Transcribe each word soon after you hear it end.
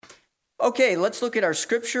Okay, let's look at our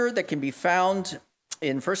scripture that can be found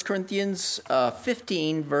in 1 Corinthians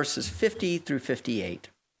 15, verses 50 through 58.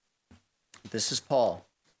 This is Paul.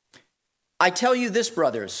 I tell you this,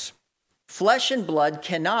 brothers, flesh and blood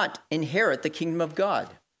cannot inherit the kingdom of God,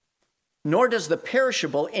 nor does the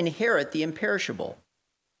perishable inherit the imperishable.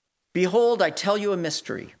 Behold, I tell you a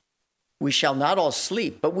mystery. We shall not all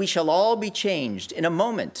sleep, but we shall all be changed in a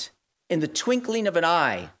moment, in the twinkling of an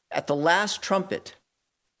eye, at the last trumpet.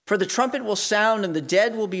 For the trumpet will sound, and the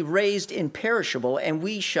dead will be raised imperishable, and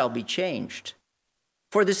we shall be changed.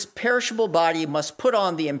 For this perishable body must put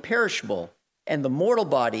on the imperishable, and the mortal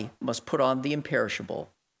body must put on the imperishable.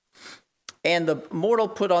 And the mortal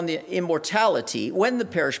put on the immortality. When the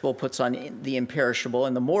perishable puts on the imperishable,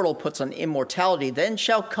 and the mortal puts on immortality, then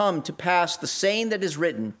shall come to pass the saying that is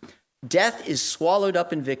written, Death is swallowed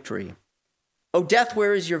up in victory. O death,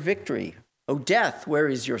 where is your victory? O death, where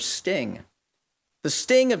is your sting? The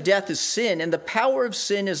sting of death is sin, and the power of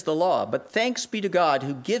sin is the law. But thanks be to God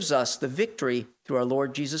who gives us the victory through our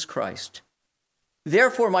Lord Jesus Christ.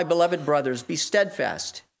 Therefore, my beloved brothers, be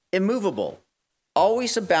steadfast, immovable,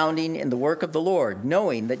 always abounding in the work of the Lord,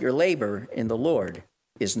 knowing that your labor in the Lord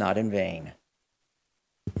is not in vain.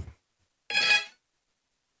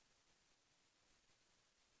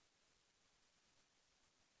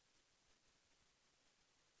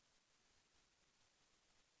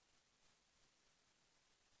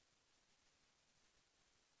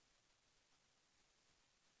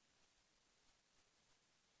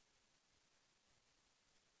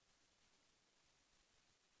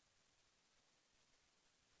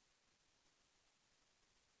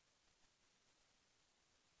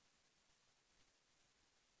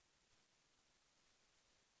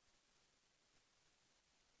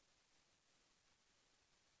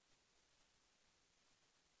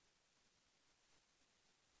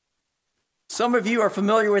 Some of you are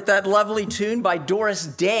familiar with that lovely tune by Doris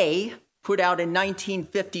Day, put out in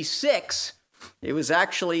 1956. It was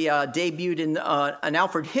actually debuted in an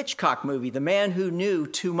Alfred Hitchcock movie, The Man Who Knew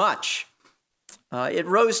Too Much. It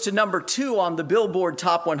rose to number 2 on the Billboard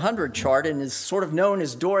Top 100 chart and is sort of known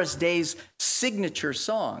as Doris Day's signature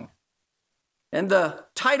song. And the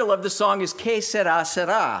title of the song is Que Sera,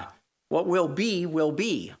 Sera, what will be, will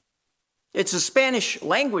be. It's a Spanish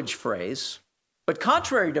language phrase, but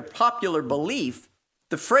contrary to popular belief,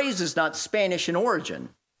 the phrase is not Spanish in origin.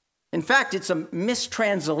 In fact, it's a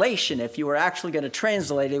mistranslation. If you were actually going to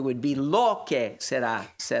translate it, it would be lo que será,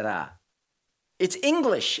 será. It's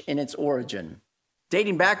English in its origin,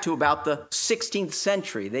 dating back to about the 16th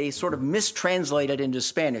century. They sort of mistranslated into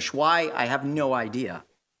Spanish. Why? I have no idea.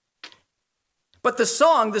 But the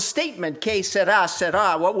song, the statement, que será,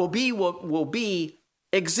 será, what will be,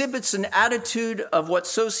 exhibits an attitude of what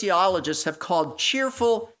sociologists have called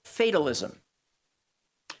cheerful fatalism.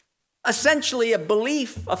 Essentially, a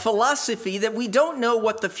belief, a philosophy that we don't know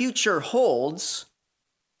what the future holds,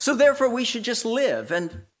 so therefore we should just live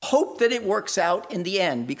and hope that it works out in the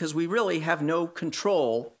end because we really have no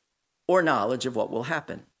control or knowledge of what will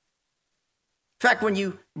happen. In fact, when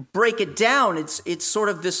you break it down, it's sort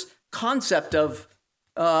of this concept of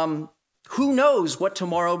who knows what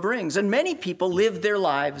tomorrow brings? And many people live their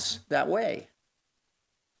lives that way.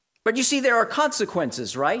 But you see, there are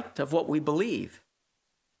consequences, right, of what we believe.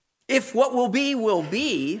 If what will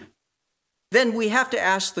be, then we have to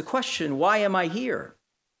ask the question, why am I here?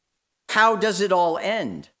 How does it all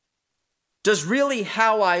end? Does really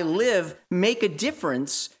how I live make a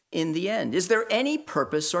difference in the end? Is there any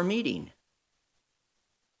purpose or meaning?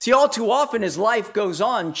 See, all too often as life goes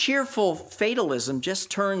on, cheerful fatalism just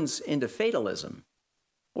turns into fatalism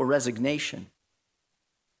or resignation.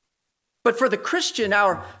 But for the Christian,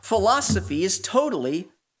 our philosophy is totally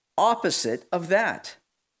opposite of that.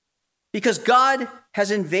 Because God has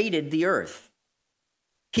invaded the earth.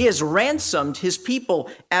 He has ransomed his people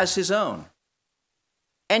as his own.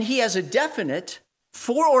 And he has a definite,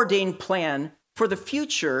 foreordained plan for the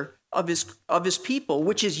future of his people,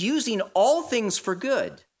 which is using all things for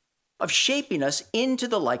good, of shaping us into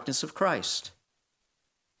the likeness of Christ.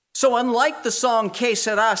 So unlike the song Que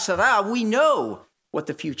Sera, Sera, we know what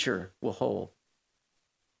the future will hold.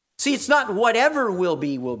 See, it's not whatever will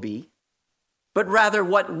be, but rather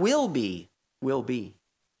what will be, will be.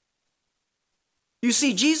 You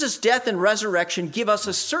see, Jesus' death and resurrection give us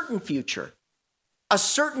a certain future, a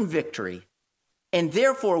certain victory, and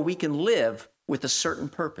therefore we can live with a certain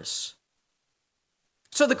purpose.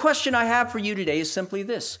 So the question I have for you today is simply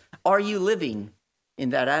this. Are you living in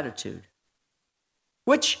that attitude?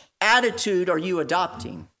 Which attitude are you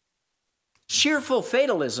adopting? Cheerful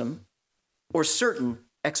fatalism or certain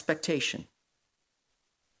expectation?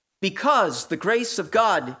 Because the grace of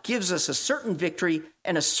God gives us a certain victory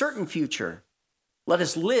and a certain future, let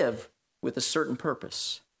us live with a certain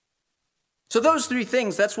purpose. So those three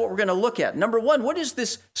things, that's what we're going to look at. Number one, what is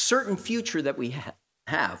this certain future that we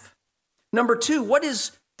have? Number two, what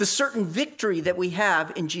is the certain victory that we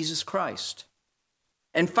have in Jesus Christ?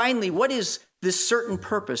 And finally, what is this certain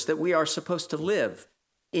purpose that we are supposed to live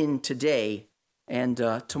in today and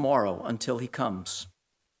tomorrow until he comes?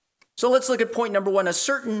 So let's look at point number one, a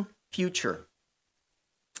certain future.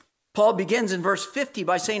 Paul begins in verse 50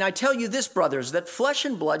 by saying, I tell you this, brothers, that flesh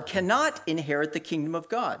and blood cannot inherit the kingdom of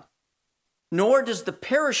God, nor does the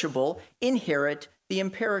perishable inherit the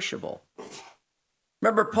imperishable.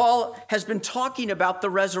 Remember, Paul has been talking about the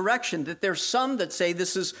resurrection, that there's some that say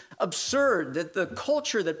this is absurd, that the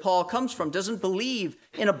culture that Paul comes from doesn't believe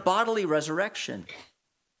in a bodily resurrection.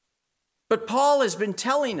 But Paul has been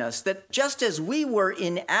telling us that just as we were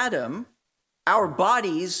in Adam, our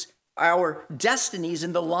bodies, our destinies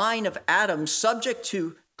in the line of Adam, subject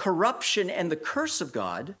to corruption and the curse of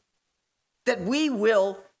God, that we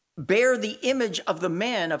will bear the image of the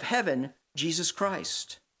man of heaven, Jesus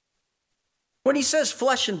Christ. When he says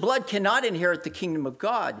flesh and blood cannot inherit the kingdom of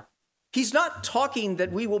God, he's not talking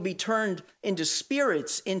that we will be turned into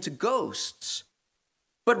spirits, into ghosts,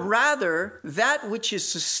 but rather that which is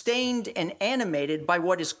sustained and animated by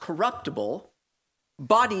what is corruptible,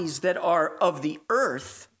 bodies that are of the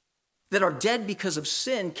earth, that are dead because of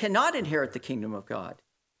sin, cannot inherit the kingdom of God.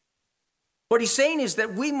 What he's saying is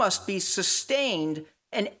that we must be sustained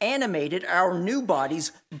and animated, our new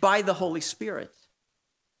bodies, by the Holy Spirit.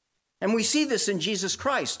 And we see this in Jesus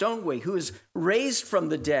Christ, don't we? Who is raised from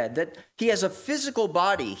the dead, that he has a physical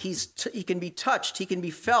body. He can be touched, he can be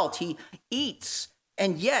felt, he eats,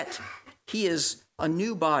 and yet he is a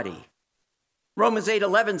new body. Romans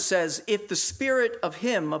 8:11 says, if the spirit of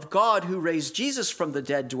him, of God who raised Jesus from the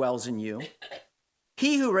dead dwells in you,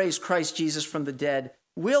 he who raised Christ Jesus from the dead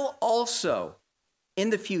will also in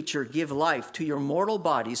the future give life to your mortal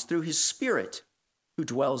bodies through his spirit who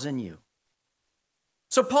dwells in you.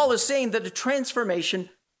 So Paul is saying that a transformation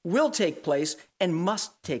will take place and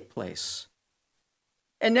must take place.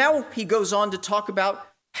 And now he goes on to talk about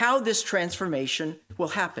how this transformation will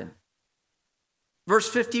happen. Verse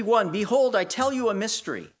 51, behold, I tell you a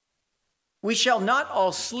mystery. We shall not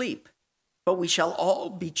all sleep, but we shall all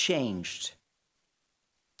be changed.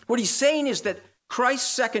 What he's saying is that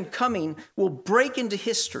Christ's second coming will break into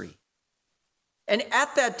history. And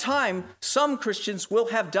at that time, some Christians will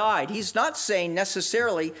have died. He's not saying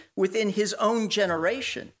necessarily within his own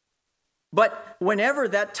generation. But whenever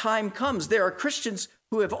that time comes, there are Christians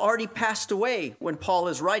who have already passed away when Paul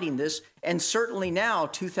is writing this, and certainly now,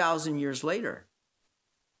 2,000 years later.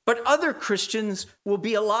 But other Christians will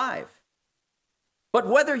be alive. But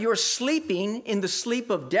whether you're sleeping in the sleep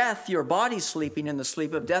of death, your body sleeping in the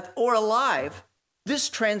sleep of death, or alive, this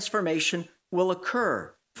transformation will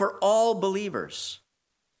occur for all believers.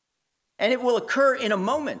 And it will occur in a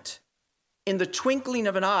moment, in the twinkling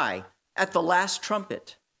of an eye, at the last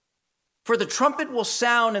trumpet. For the trumpet will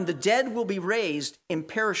sound, and the dead will be raised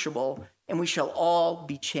imperishable, and we shall all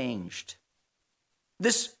be changed.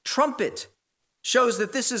 This trumpet shows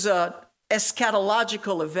that this is an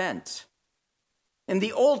eschatological event. In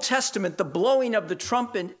the Old Testament, the blowing of the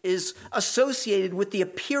trumpet is associated with the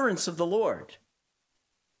appearance of the Lord.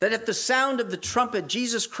 That at the sound of the trumpet,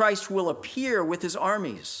 Jesus Christ will appear with his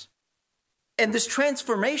armies. And this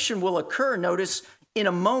transformation will occur, notice, in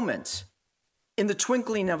a moment, in the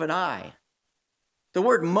twinkling of an eye. The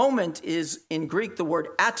word moment is, in Greek, the word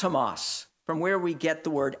atomos, from where we get the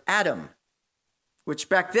word atom, which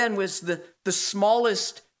back then was the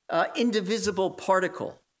smallest indivisible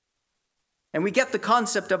particle. And we get the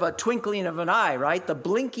concept of a twinkling of an eye, right? The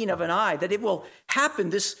blinking of an eye, that it will happen,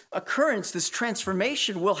 this occurrence, this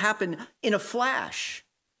transformation will happen in a flash.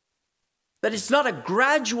 That it's not a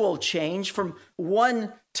gradual change from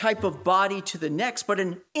one type of body to the next, but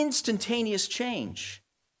an instantaneous change.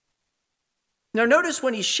 Now notice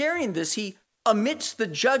when he's sharing this, he omits the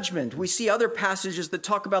judgment. We see other passages that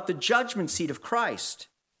talk about the judgment seat of Christ.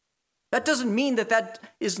 That doesn't mean that that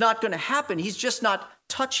is not going to happen. He's just not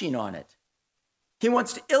touching on it. He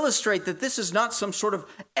wants to illustrate that this is not some sort of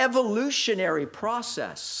evolutionary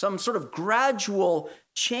process, some sort of gradual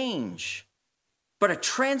change, but a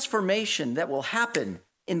transformation that will happen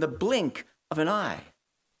in the blink of an eye.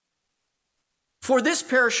 For this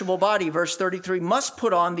perishable body, verse 33, must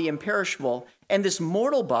put on the imperishable, and this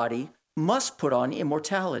mortal body must put on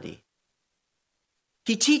immortality.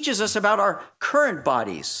 He teaches us about our current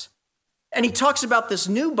bodies, and he talks about this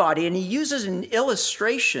new body, and he uses an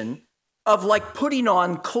illustration of like putting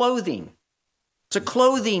on clothing. It's a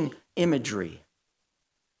clothing imagery.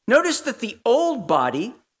 Notice that the old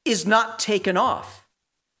body is not taken off.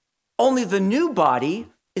 Only the new body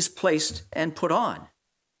is placed and put on.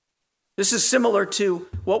 This is similar to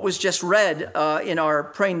what was just read in our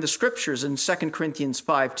Praying the Scriptures in 2 Corinthians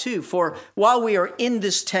 5:2. For while we are in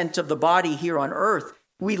this tent of the body here on earth,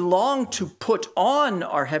 we long to put on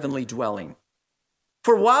our heavenly dwelling.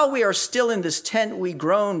 For while we are still in this tent, we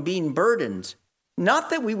groan, being burdened, not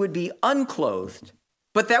that we would be unclothed,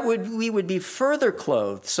 but that we would be further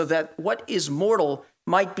clothed, so that what is mortal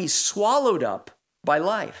might be swallowed up by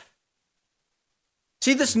life.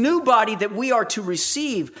 See, this new body that we are to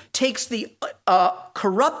receive takes the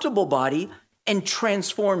corruptible body and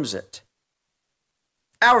transforms it.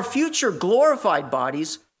 Our future glorified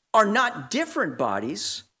bodies are not different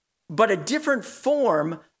bodies, but a different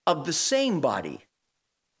form of the same body.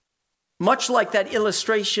 Much like that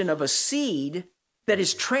illustration of a seed that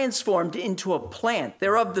is transformed into a plant.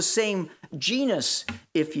 They're of the same genus,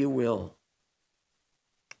 if you will.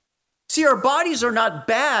 See, our bodies are not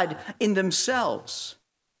bad in themselves,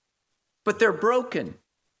 but they're broken.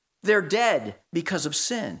 They're dead because of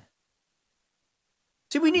sin.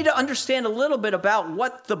 See, we need to understand a little bit about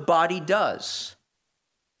what the body does.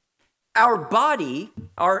 Our body,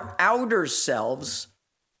 our outer selves,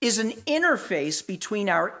 is an interface between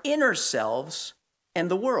our inner selves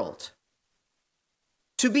and the world.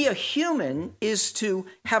 To be a human is to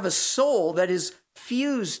have a soul that is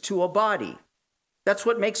fused to a body. That's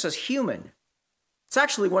what makes us human. It's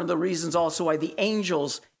actually one of the reasons also why the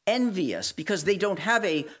angels envy us, because they don't have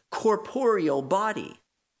a corporeal body.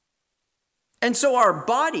 And so our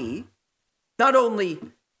body not only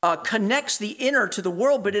connects the inner to the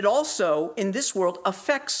world, but it also, in this world,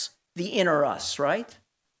 affects the inner us, right?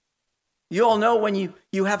 You all know when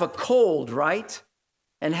you have a cold, right?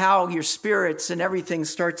 And how your spirits and everything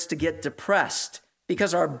starts to get depressed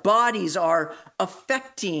because our bodies are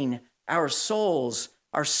affecting our souls,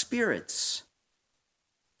 our spirits.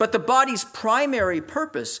 But the body's primary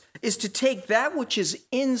purpose is to take that which is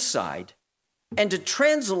inside and to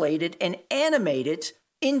translate it and animate it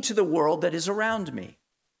into the world that is around me.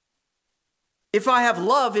 If I have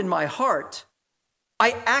love in my heart,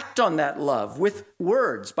 I act on that love with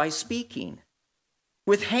words by speaking,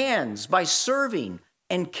 with hands by serving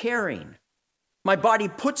and caring. My body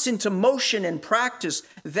puts into motion and practice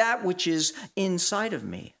that which is inside of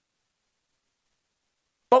me.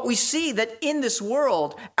 But we see that in this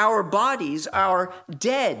world, our bodies are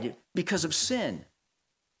dead because of sin.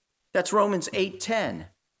 That's Romans 8:10.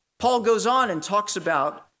 Paul goes on and talks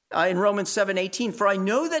about in Romans 7:18, for I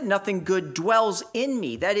know that nothing good dwells in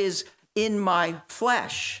me, that is, in my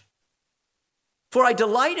flesh. For I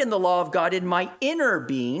delight in the law of God in my inner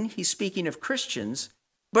being, he's speaking of Christians,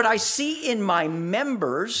 but I see in my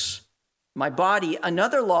members, my body,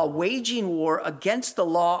 another law waging war against the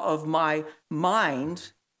law of my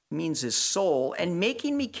mind, means his soul, and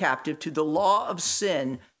making me captive to the law of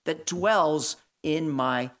sin that dwells in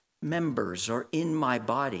my members or in my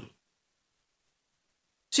body.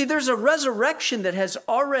 See, there's a resurrection that has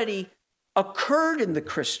already occurred in the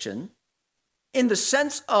Christian in the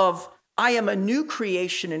sense of I am a new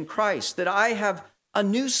creation in Christ, that I have a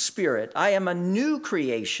new spirit, I am a new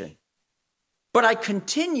creation. But I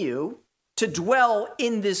continue to dwell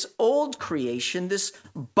in this old creation, this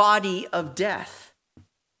body of death.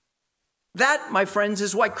 That, my friends,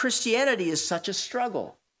 is why Christianity is such a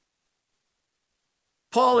struggle.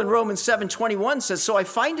 Paul in Romans 7:21 says, so I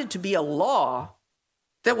find it to be a law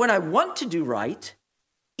that when I want to do right,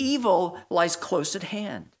 evil lies close at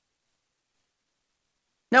hand.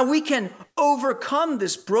 Now we can overcome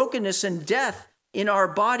this brokenness and death in our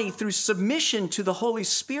body through submission to the Holy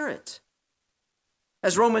Spirit.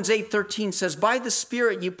 As Romans 8:13 says, by the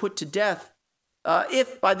Spirit you put to death,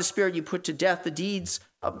 if by the Spirit you put to death the deeds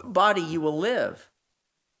of body, you will live.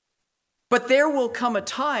 But there will come a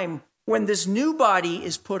time when this new body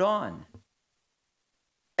is put on.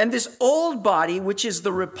 And this old body, which is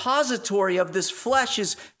the repository of this flesh,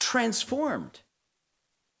 is transformed.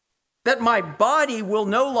 That my body will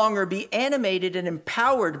no longer be animated and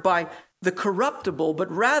empowered by the corruptible,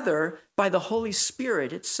 but rather by the Holy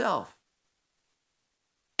Spirit itself.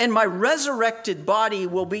 And my resurrected body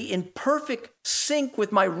will be in perfect sync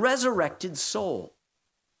with my resurrected soul.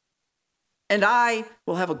 And I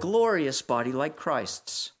will have a glorious body like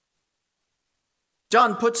Christ's.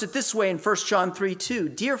 John puts it this way in 1 John 3:2,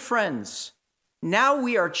 dear friends, now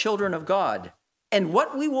we are children of God, and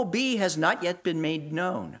what we will be has not yet been made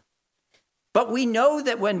known. But we know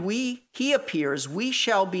that when he appears, we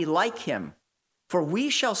shall be like him, for we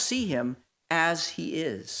shall see him as he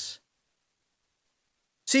is.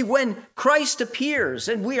 See, when Christ appears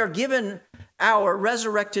and we are given our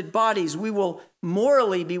resurrected bodies, we will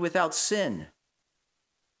morally be without sin,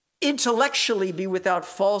 intellectually be without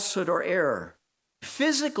falsehood or error,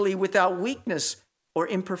 physically without weakness or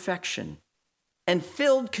imperfection, and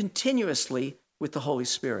filled continuously with the Holy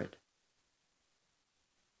Spirit.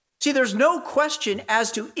 See, there's no question as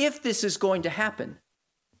to if this is going to happen.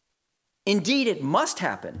 Indeed, it must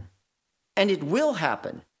happen, and it will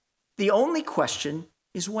happen. The only question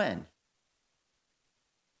is when.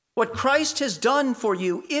 What Christ has done for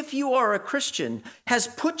you, if you are a Christian, has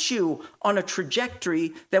put you on a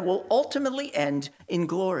trajectory that will ultimately end in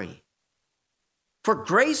glory. For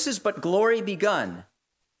grace is but glory begun,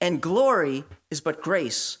 and glory is but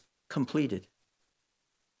grace completed.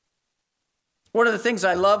 One of the things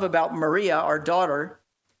I love about Maria, our daughter,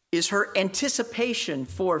 is her anticipation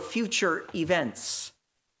for future events,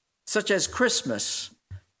 such as Christmas,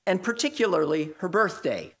 and particularly her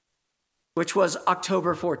birthday, which was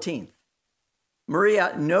October 14th.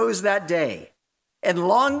 Maria knows that day, and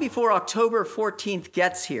long before October 14th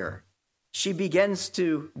gets here, she begins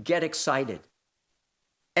to get excited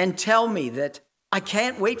and tell me that I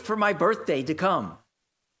can't wait for my birthday to come.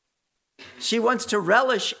 She wants to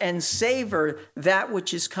relish and savor that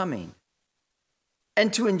which is coming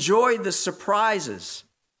and to enjoy the surprises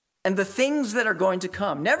and the things that are going to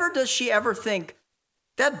come. Never does she ever think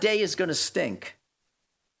that day is going to stink.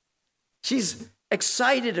 She's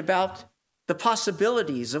excited about the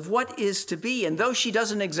possibilities of what is to be. And though she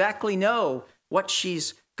doesn't exactly know what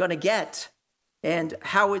she's going to get and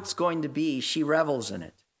how it's going to be, she revels in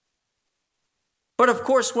it. But of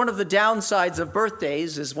course, one of the downsides of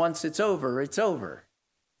birthdays is once it's over, it's over.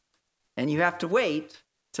 And you have to wait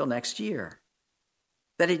till next year,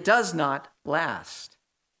 that it does not last.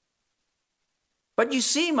 But you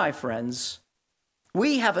see, my friends,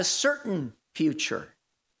 we have a certain future,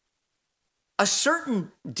 a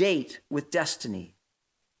certain date with destiny.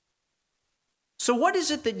 So what is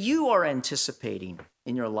it that you are anticipating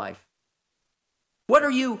in your life? What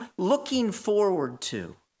are you looking forward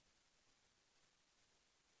to?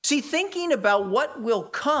 See, thinking about what will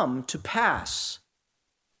come to pass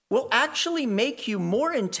will actually make you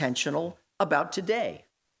more intentional about today.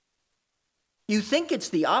 You think it's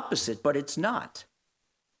the opposite, but it's not.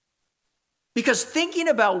 Because thinking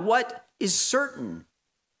about what is certain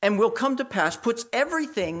and will come to pass puts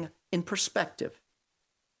everything in perspective.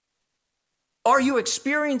 Are you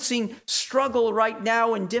experiencing struggle right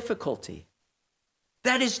now and difficulty?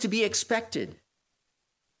 That is to be expected.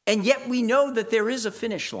 And yet we know that there is a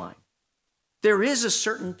finish line. There is a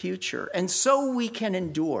certain future. And so we can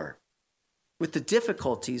endure with the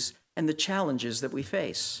difficulties and the challenges that we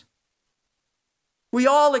face. We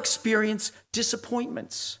all experience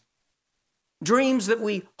disappointments, dreams that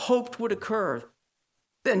we hoped would occur,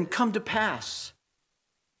 then come to pass.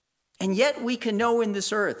 And yet we can know in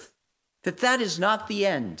this earth that that is not the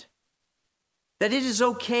end, that it is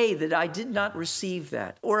okay that I did not receive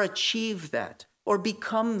that or achieve that or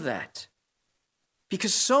become that,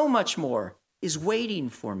 because so much more is waiting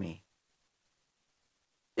for me.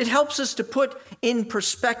 It helps us to put in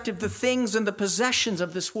perspective the things and the possessions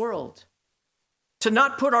of this world, to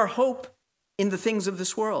not put our hope in the things of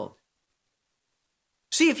this world.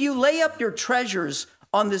 See, if you lay up your treasures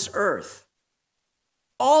on this earth,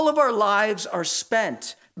 all of our lives are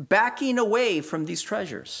spent backing away from these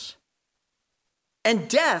treasures. And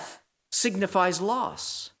death signifies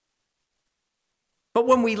loss. But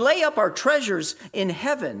when we lay up our treasures in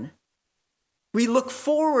heaven, we look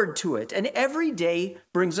forward to it, and every day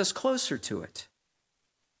brings us closer to it.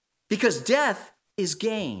 Because death is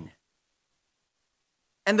gain.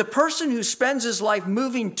 And the person who spends his life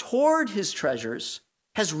moving toward his treasures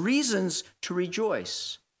has reasons to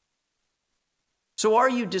rejoice. So are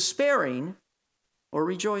you despairing or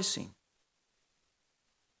rejoicing?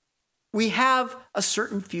 We have a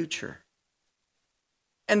certain future.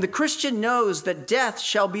 And the Christian knows that death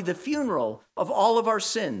shall be the funeral of all of our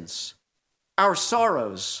sins, our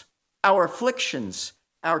sorrows, our afflictions,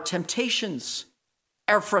 our temptations,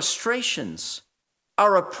 our frustrations,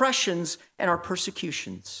 our oppressions, and our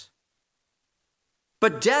persecutions.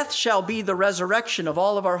 But death shall be the resurrection of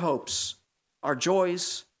all of our hopes, our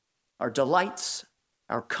joys, our delights,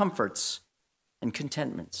 our comforts, and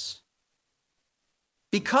contentments.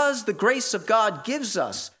 Because the grace of God gives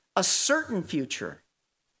us a certain future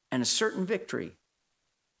and a certain victory,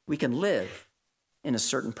 we can live in a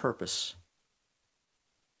certain purpose.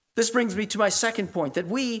 This brings me to my second point, that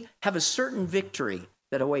we have a certain victory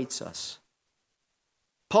that awaits us.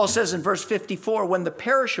 Paul says in verse 54, when the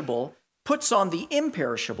perishable puts on the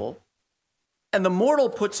imperishable, and the mortal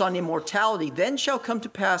puts on immortality, then shall come to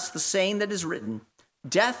pass the saying that is written,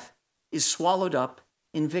 death is swallowed up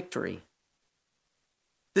in victory.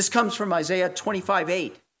 This comes from Isaiah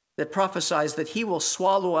 25:8, that prophesies that he will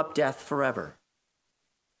swallow up death forever.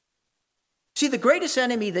 See, the greatest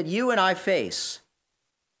enemy that you and I face,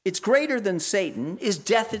 it's greater than Satan, is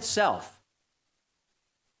death itself.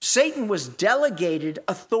 Satan was delegated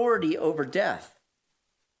authority over death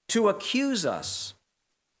to accuse us.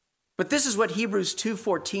 But this is what Hebrews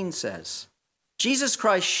 2:14 says. Jesus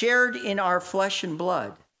Christ shared in our flesh and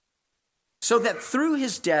blood, so that through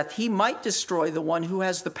his death he might destroy the one who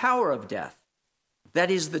has the power of death, that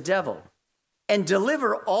is the devil, and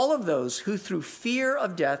deliver all of those who through fear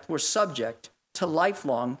of death were subject to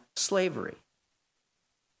lifelong slavery.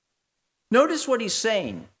 Notice what he's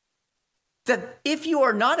saying, that if you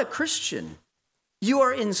are not a Christian, you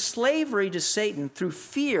are in slavery to Satan through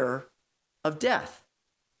fear of death.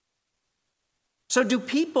 So do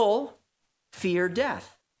people fear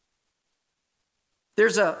death?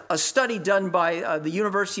 There's a study done by the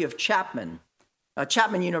University of Chapman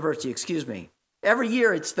University. Every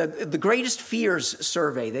year it's the greatest fears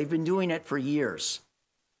survey. They've been doing it for years.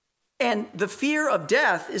 And the fear of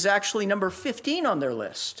death is actually number 15 on their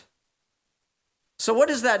list. So what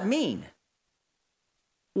does that mean?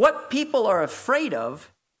 What people are afraid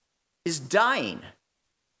of is dying,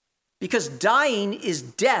 because dying is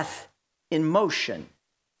death in motion.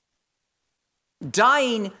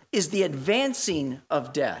 Dying is the advancing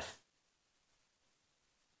of death.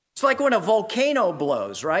 It's like when a volcano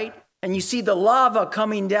blows, right? And you see the lava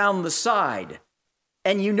coming down the side,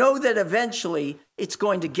 and you know that eventually it's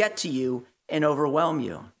going to get to you and overwhelm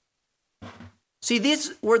you. See,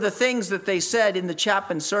 these were the things that they said in the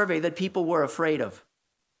Chapman survey that people were afraid of.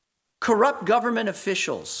 Corrupt government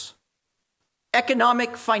officials,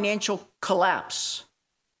 economic financial collapse,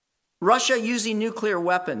 Russia using nuclear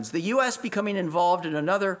weapons, the U.S. becoming involved in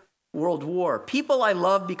another world war, people I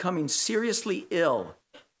love becoming seriously ill,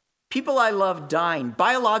 people I love dying,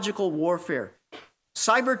 biological warfare,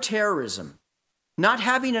 cyber terrorism, not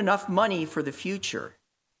having enough money for the future.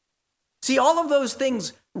 See, all of those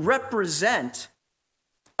things represent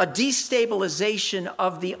a destabilization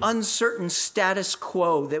of the uncertain status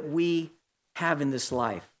quo that we have in this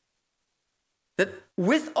life. That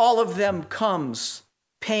with all of them comes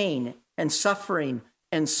pain and suffering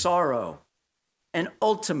and sorrow and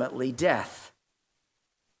ultimately death.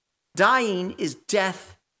 Dying is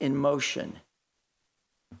death in motion.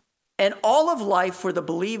 And all of life for the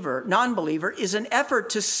believer, non-believer, is an effort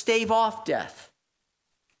to stave off death,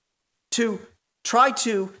 to try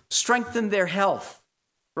to strengthen their health,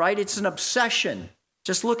 right? It's an obsession.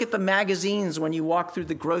 Just look at the magazines when you walk through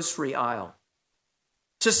the grocery aisle.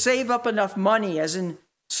 To save up enough money, as in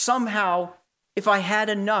somehow, if I had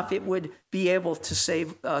enough, it would be able to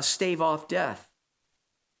stave off death.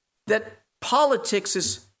 That politics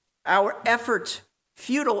is our effort,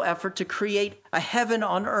 futile effort, to create a heaven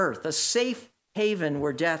on earth, a safe haven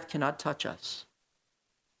where death cannot touch us.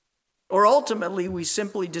 Or ultimately, we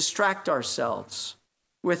simply distract ourselves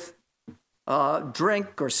with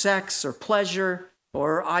drink or sex or pleasure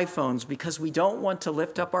or iPhones because we don't want to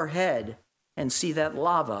lift up our head and see that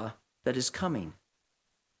lava that is coming.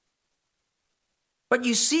 But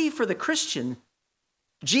you see, for the Christian,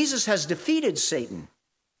 Jesus has defeated Satan.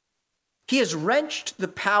 He has wrenched the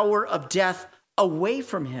power of death away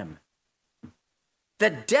from him.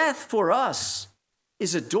 That death for us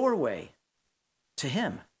is a doorway to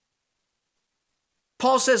him.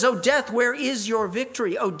 Paul says, "O death, where is your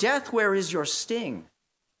victory? O death, where is your sting?"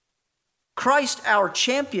 Christ, our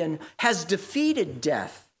champion, has defeated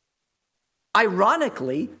death,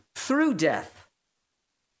 ironically, through death.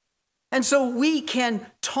 And so we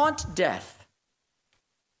can taunt death,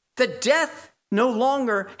 that death no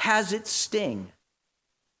longer has its sting,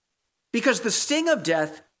 because the sting of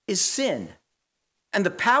death is sin, and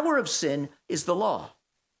the power of sin is the law.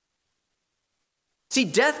 See,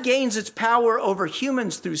 death gains its power over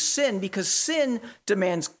humans through sin because sin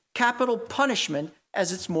demands capital punishment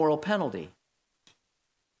as its moral penalty.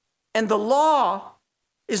 And the law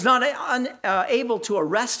is not able to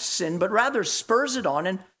arrest sin, but rather spurs it on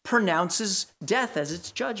and pronounces death as its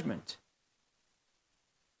judgment.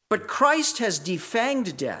 But Christ has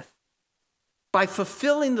defanged death by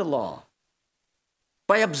fulfilling the law,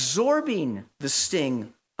 by absorbing the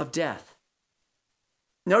sting of death.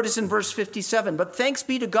 Notice in verse 57, "But thanks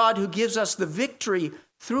be to God who gives us the victory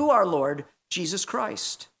through our Lord Jesus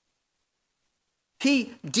Christ."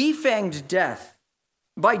 He defanged death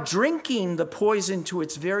by drinking the poison to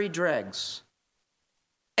its very dregs,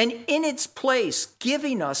 and in its place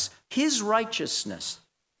giving us his righteousness.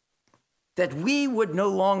 that we would no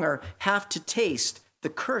longer have to taste the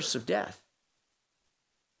curse of death.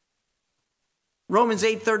 Romans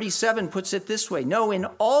 8:37 puts it this way: no, in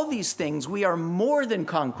all these things we are more than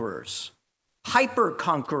conquerors.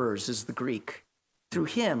 Hyper-conquerors is the Greek, through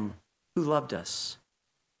him who loved us.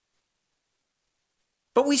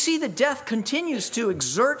 But we see that death continues to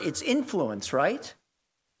exert its influence, right?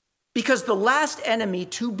 Because the last enemy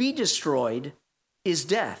to be destroyed is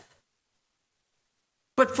death.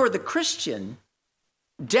 But for the Christian,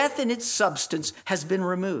 death in its substance has been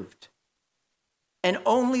removed, and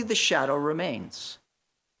only the shadow remains.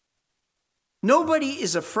 Nobody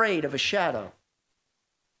is afraid of a shadow,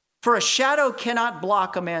 for a shadow cannot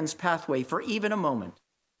block a man's pathway for even a moment.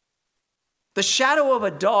 The shadow of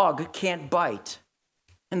a dog can't bite,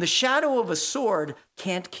 and the shadow of a sword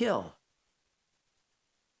can't kill.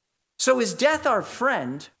 So is death our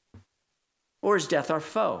friend, or is death our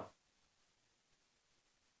foe?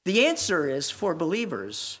 The answer is, for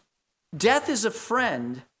believers, death is a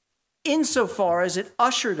friend insofar as it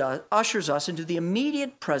ushers us into the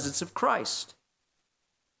immediate presence of Christ.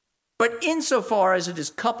 But insofar as it is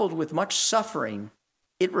coupled with much suffering,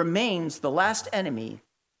 it remains the last enemy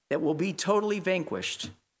that will be totally vanquished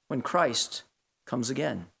when Christ comes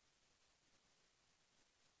again.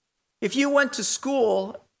 If you went to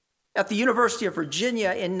school at the University of Virginia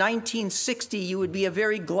in 1960, you would be a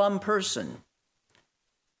very glum person,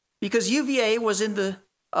 because UVA was in the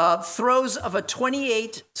throes of a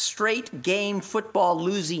 28 straight game football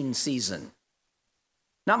losing season.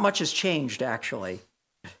 Not much has changed, actually.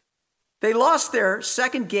 They lost their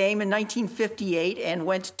second game in 1958 and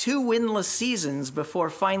went 2 winless seasons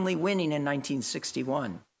before finally winning in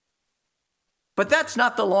 1961. But that's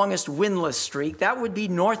not the longest winless streak. That would be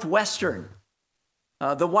Northwestern,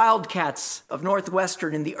 the Wildcats of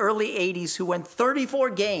Northwestern in the early 80s, who went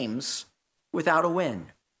 34 games without a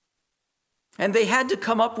win. And they had to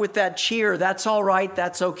come up with that cheer, "That's all right,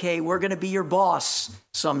 that's okay, we're going to be your boss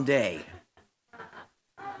someday."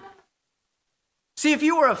 See, if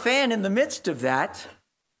you were a fan in the midst of that,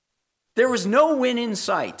 there was no win in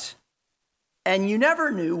sight, and you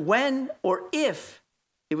never knew when or if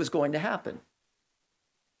it was going to happen.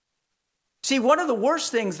 See, one of the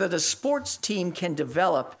worst things that a sports team can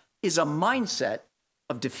develop is a mindset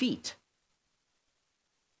of defeat.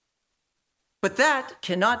 But that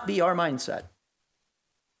cannot be our mindset,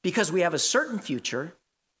 because we have a certain future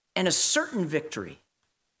and a certain victory.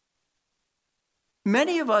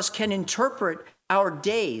 Many of us can interpret our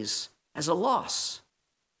days as a loss,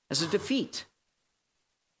 as a defeat,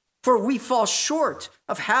 for we fall short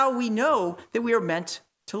of how we know that we are meant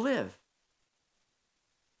to live.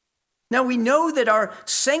 Now, we know that our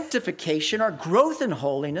sanctification, our growth in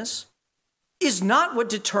holiness, is not what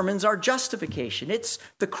determines our justification. It's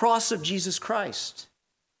the cross of Jesus Christ.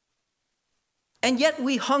 And yet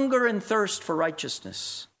we hunger and thirst for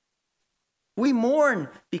righteousness. We mourn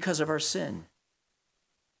because of our sin.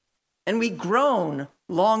 And we groan,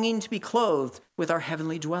 longing to be clothed with our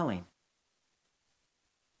heavenly dwelling.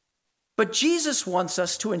 But Jesus wants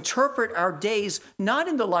us to interpret our days not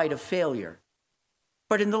in the light of failure,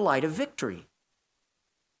 but in the light of victory.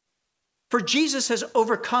 For Jesus has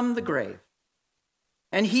overcome the grave,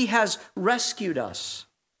 and he has rescued us,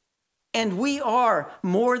 and we are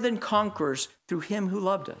more than conquerors through him who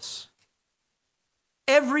loved us.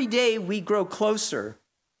 Every day we grow closer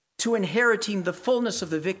to inheriting the fullness of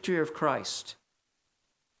the victory of Christ.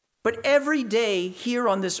 But every day here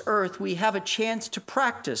on this earth, we have a chance to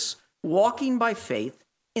practice walking by faith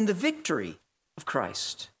in the victory of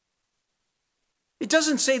Christ. It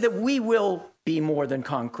doesn't say that we will be more than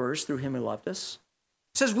conquerors through him who loved us.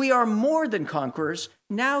 It says we are more than conquerors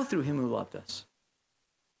now through him who loved us.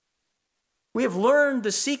 We have learned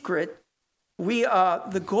the secret.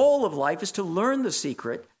 The goal of life is to learn the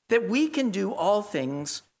secret that we can do all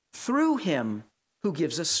things through him who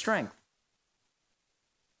gives us strength.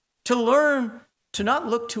 To learn to not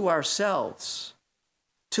look to ourselves,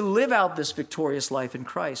 to live out this victorious life in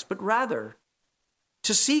Christ, but rather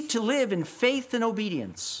to seek to live in faith and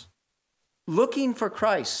obedience, looking for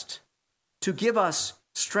Christ to give us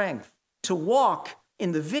strength, to walk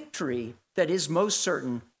in the victory that is most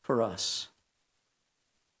certain for us.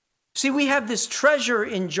 See, we have this treasure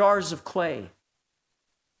in jars of clay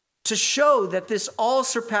to show that this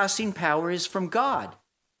all-surpassing power is from God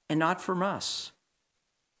and not from us.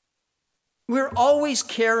 We're always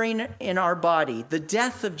carrying in our body the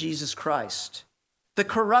death of Jesus Christ, the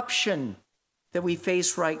corruption that we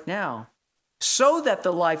face right now, so that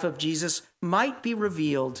the life of Jesus might be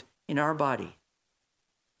revealed in our body.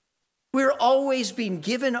 We're always being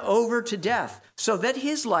given over to death so that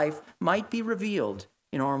his life might be revealed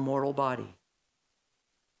in our mortal body.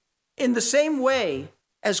 In the same way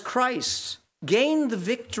as Christ gained the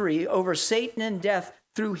victory over Satan and death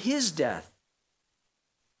through his death,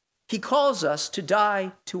 he calls us to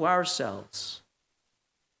die to ourselves,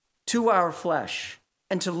 to our flesh,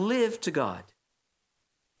 and to live to God.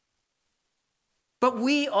 But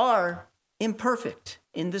we are imperfect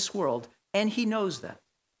in this world, and he knows that.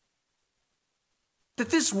 That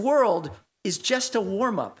this world is just a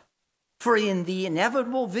warm-up for the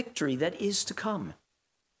inevitable victory that is to come.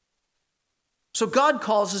 So God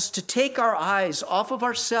calls us to take our eyes off of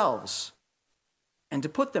ourselves and to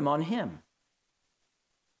put them on him.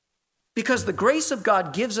 Because the grace of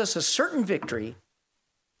God gives us a certain victory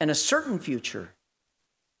and a certain future.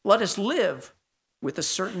 Let us live with a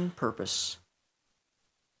certain purpose.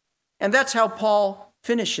 And that's how Paul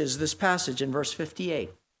finishes this passage in verse 58.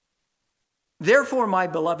 Therefore, my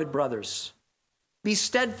beloved brothers, be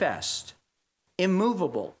steadfast,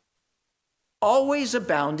 immovable, always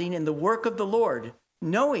abounding in the work of the Lord,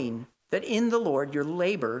 knowing that in the Lord your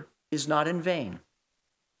labor is not in vain.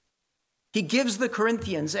 He gives the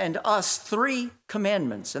Corinthians and us 3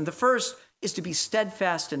 commandments, and the first is to be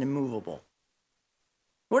steadfast and immovable.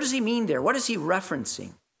 What does he mean there? What is he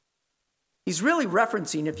referencing? He's really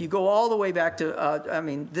referencing, if you go all the way back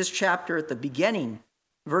to, this chapter at the beginning,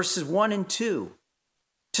 verses 1 and 2,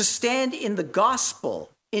 to stand in the gospel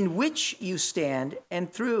in which you stand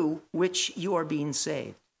and through which you are being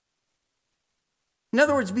saved. In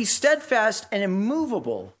other words, be steadfast and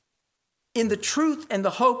immovable in the truth and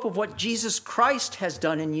the hope of what Jesus Christ has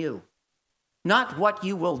done in you, not what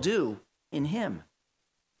you will do in him.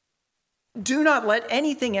 Do not let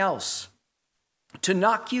anything else to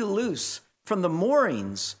knock you loose from the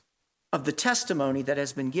moorings of the testimony that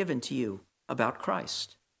has been given to you about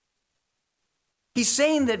Christ. He's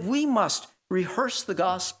saying that we must rehearse the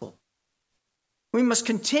gospel. We must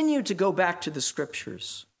continue to go back to the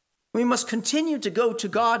scriptures. We must continue to go to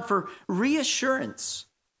God for reassurance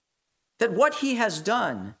that what he has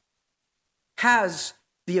done has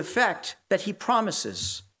the effect that he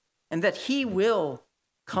promises and that he will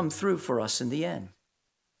come through for us in the end.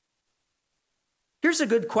 Here's a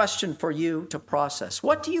good question for you to process.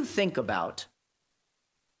 What do you think about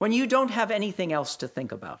when you don't have anything else to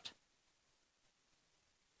think about?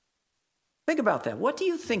 Think about that. What do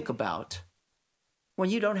you think about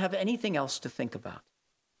when you don't have anything else to think about?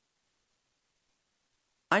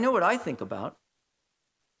 I know what I think about.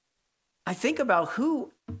 I think about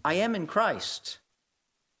who I am in Christ.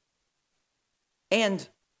 And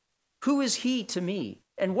who is he to me?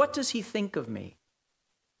 And what does he think of me?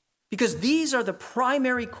 Because these are the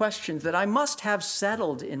primary questions that I must have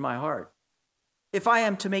settled in my heart if I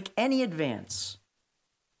am to make any advance.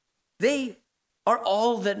 They are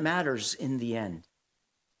all that matters in the end.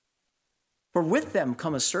 For with them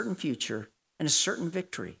come a certain future and a certain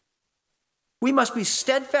victory. We must be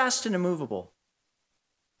steadfast and immovable.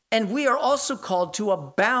 And we are also called to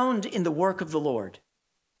abound in the work of the Lord.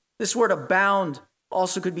 This word abound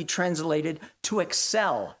also could be translated to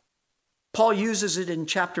excel. Paul uses it in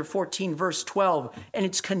chapter 14, verse 12, and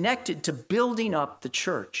it's connected to building up the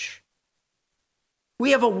church.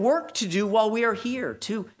 We have a work to do while we are here,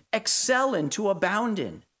 to excel in, to abound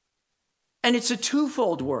in. And it's a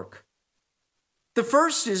twofold work. The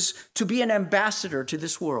first is to be an ambassador to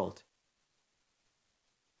this world.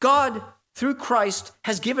 God, through Christ,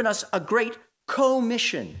 has given us a great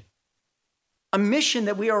co-mission, a mission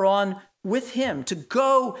that we are on with him to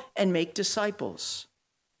go and make disciples.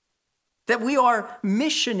 That we are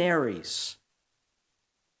missionaries.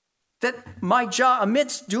 That my job,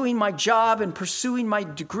 amidst doing my job and pursuing my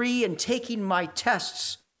degree and taking my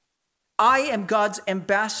tests, I am God's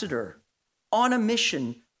ambassador on a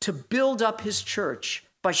mission to build up his church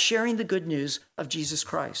by sharing the good news of Jesus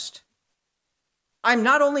Christ. I'm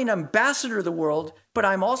not only an ambassador to the world, but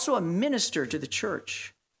I'm also a minister to the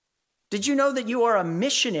church. Did you know that you are a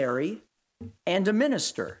missionary and a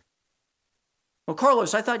minister? Well,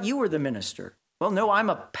 Carlos, I thought you were the minister. Well, no, I'm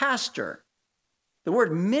a pastor. The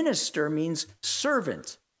word minister means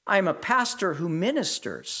servant. I am a pastor who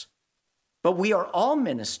ministers. But we are all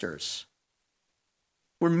ministers.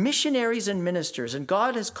 We're missionaries and ministers, and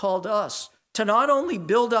God has called us to not only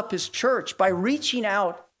build up his church by reaching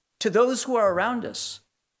out to those who are around us,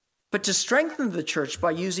 but to strengthen the church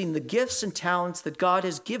by using the gifts and talents that God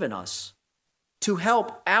has given us to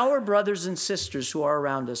help our brothers and sisters who are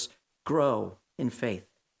around us grow in faith.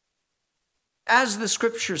 As the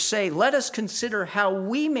scriptures say, let us consider how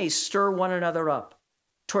we may stir one another up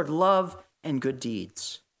toward love and good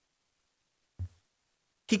deeds.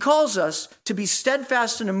 He calls us to be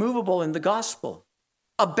steadfast and immovable in the gospel,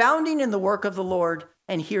 abounding in the work of the Lord,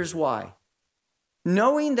 And here's why.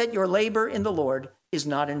 Knowing that your labor in the Lord is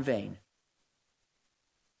not in vain.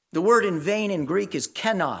 The word in vain in Greek is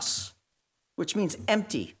kenos, which means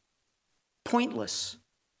empty, pointless.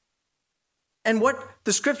 And what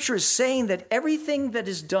the scripture is saying, that everything that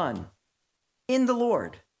is done in the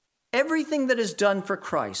Lord, everything that is done for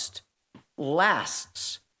Christ,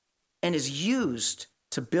 lasts and is used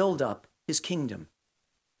to build up his kingdom.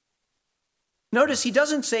 Notice he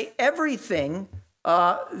doesn't say everything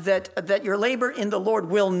that your labor in the Lord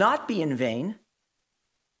will not be in vain,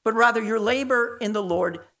 but rather your labor in the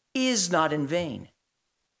Lord is not in vain.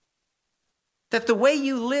 That the way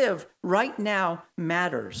you live right now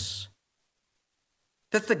matters.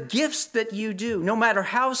 That the gifts that you do, no matter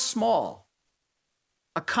how small,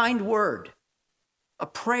 a kind word, a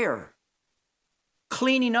prayer,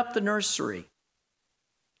 cleaning up the nursery,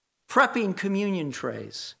 prepping communion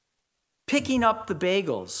trays, picking up the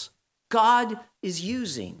bagels, God is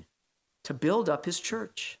using to build up his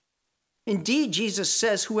church. Indeed, Jesus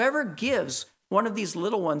says, whoever gives one of these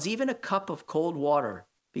little ones even a cup of cold water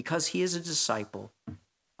because he is a disciple,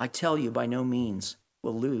 I tell you, by no means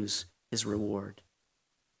will lose his reward.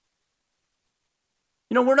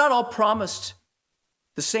 You know, we're not all promised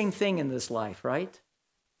the same thing in this life, right?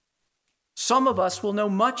 Some of us will know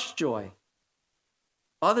much joy.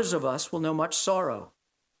 Others of us will know much sorrow.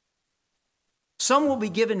 Some will be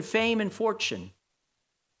given fame and fortune.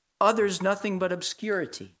 Others nothing but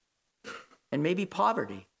obscurity and maybe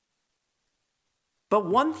poverty. But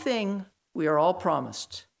one thing we are all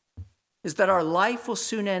promised is that our life will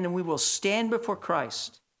soon end and we will stand before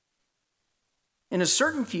Christ in a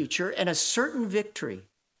certain future and a certain victory,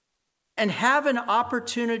 and have an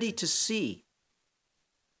opportunity to see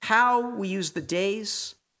how we use the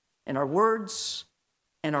days and our words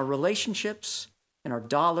and our relationships and our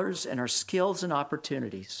dollars and our skills and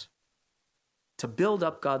opportunities to build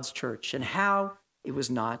up God's church, and how it was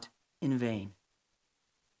not in vain.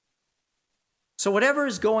 So whatever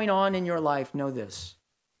is going on in your life, know this.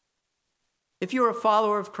 If you're a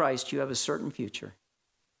follower of Christ, you have a certain future,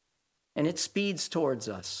 and it speeds towards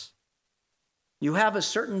us. You have a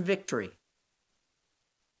certain victory.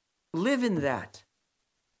 Live in that,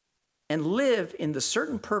 and live in the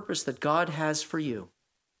certain purpose that God has for you.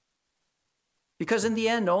 Because in the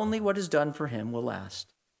end, only what is done for him will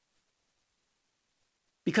last.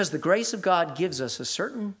 Because the grace of God gives us a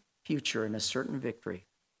certain future and a certain victory.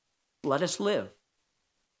 Let us live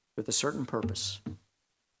with a certain purpose.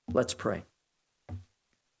 Let's pray.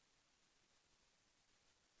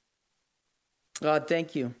 God,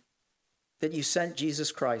 thank you that you sent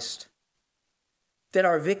Jesus Christ, that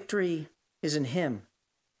our victory is in him,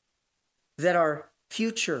 that our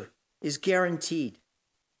future is guaranteed.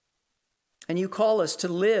 And you call us to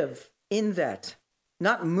live in that,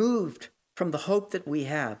 not moved from the hope that we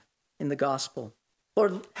have in the gospel.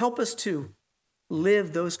 Lord, help us to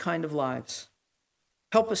live those kind of lives.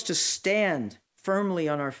 Help us to stand firmly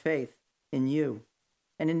on our faith in you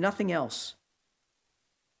and in nothing else.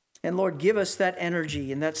 And Lord, give us that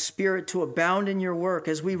energy and that spirit to abound in your work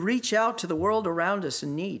as we reach out to the world around us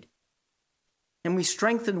in need. And we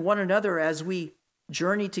strengthen one another as we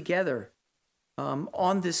journey together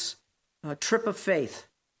on this trip of faith.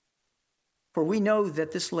 For we know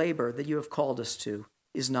that this labor that you have called us to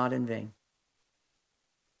is not in vain.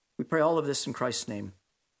 We pray all of this in Christ's name.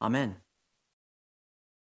 Amen.